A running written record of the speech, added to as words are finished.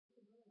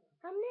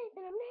I'm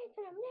Nathan, I'm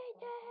Nathan, I'm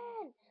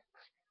Nathan!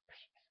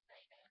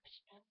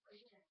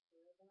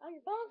 On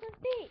your balls and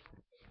feet!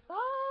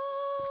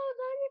 Balls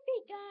on your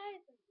feet,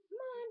 guys! Come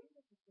on!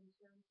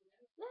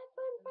 Left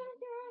foot in front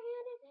if you're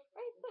right-handed,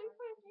 right foot in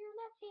front if you're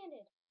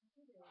left-handed.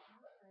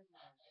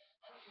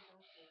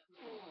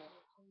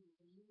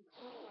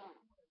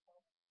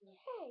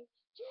 Hey,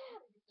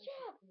 jab,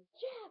 jab,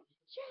 jab,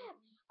 jab!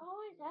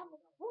 Always have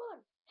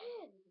one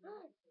hand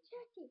on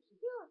checking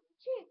your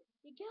cheek.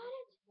 You got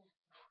it?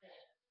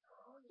 Okay.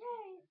 Do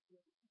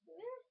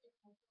this.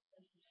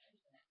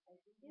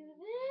 Do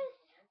this.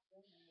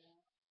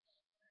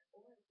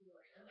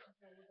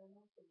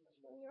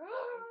 Swing your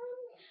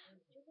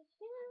arms. Do the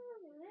down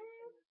and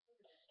there.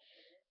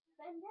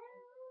 Bend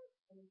down.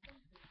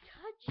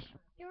 Touch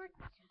your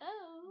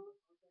toe.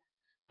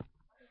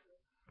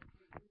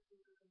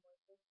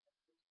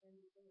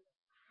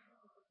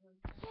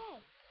 Okay.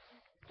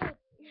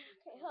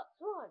 Okay, hops.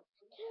 1,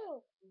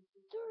 2,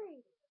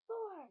 3,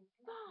 4,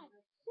 5,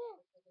 6,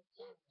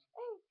 7,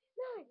 8,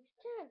 9,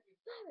 10,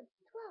 11,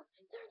 12,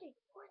 13,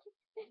 14,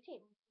 15.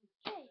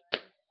 Okay.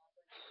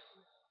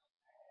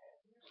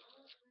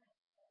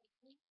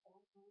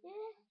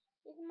 Yes,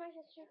 these are my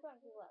sister's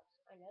boxing gloves.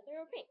 I know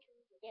they're pink.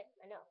 Yes,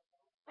 I know.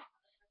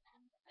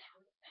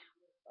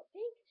 But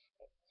pink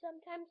is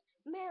sometimes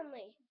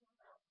manly.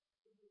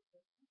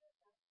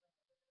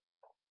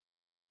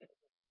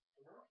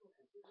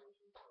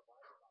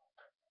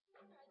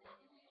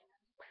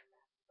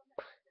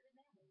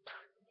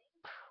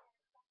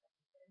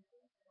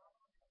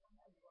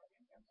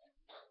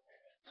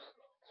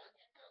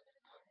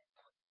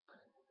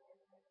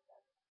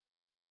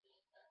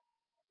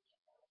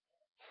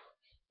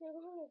 You're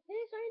going like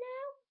this right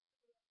now?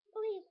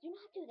 Please do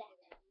not do that.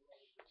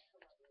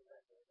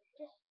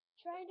 Just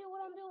try to do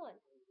what I'm doing.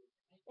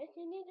 If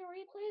you need to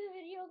replay the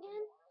video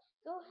again,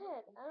 go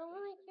ahead. I don't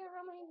really care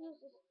how many views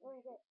this one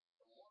gets.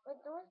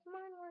 Like the rest of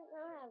mine right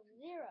now have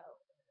 0.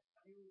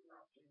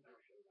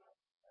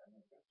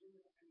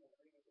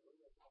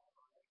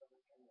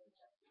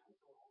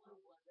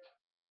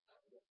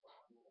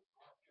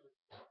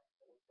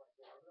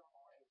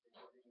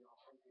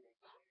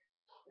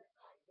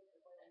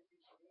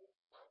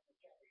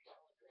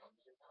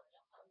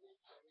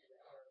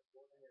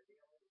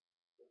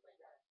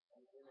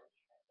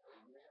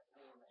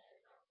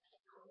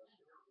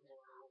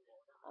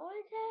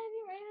 Always have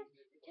your right hand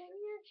touching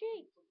your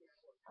cheeks.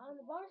 On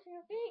the bottom of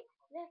your feet,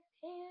 left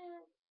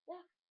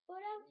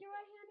foot out, your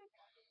right hand,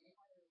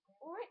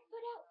 right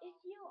foot out if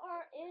you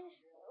are in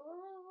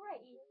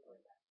right,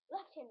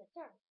 left-handed,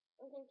 sorry.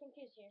 I'm getting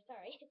confused here,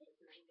 sorry.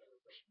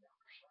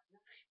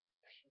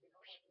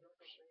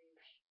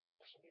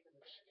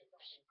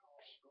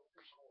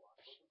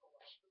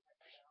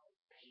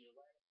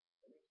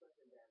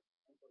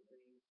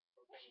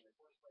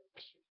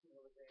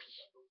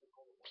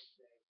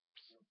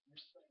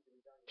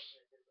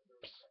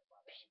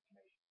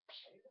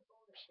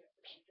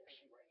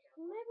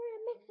 Remember to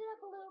mix it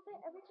up a little bit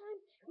every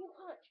time you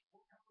punch.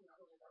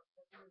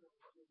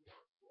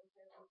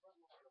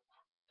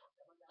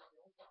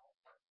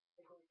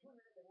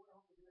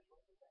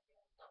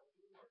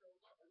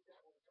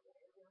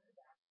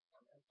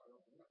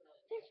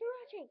 Thanks for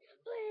watching.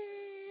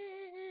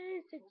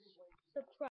 Please subscribe.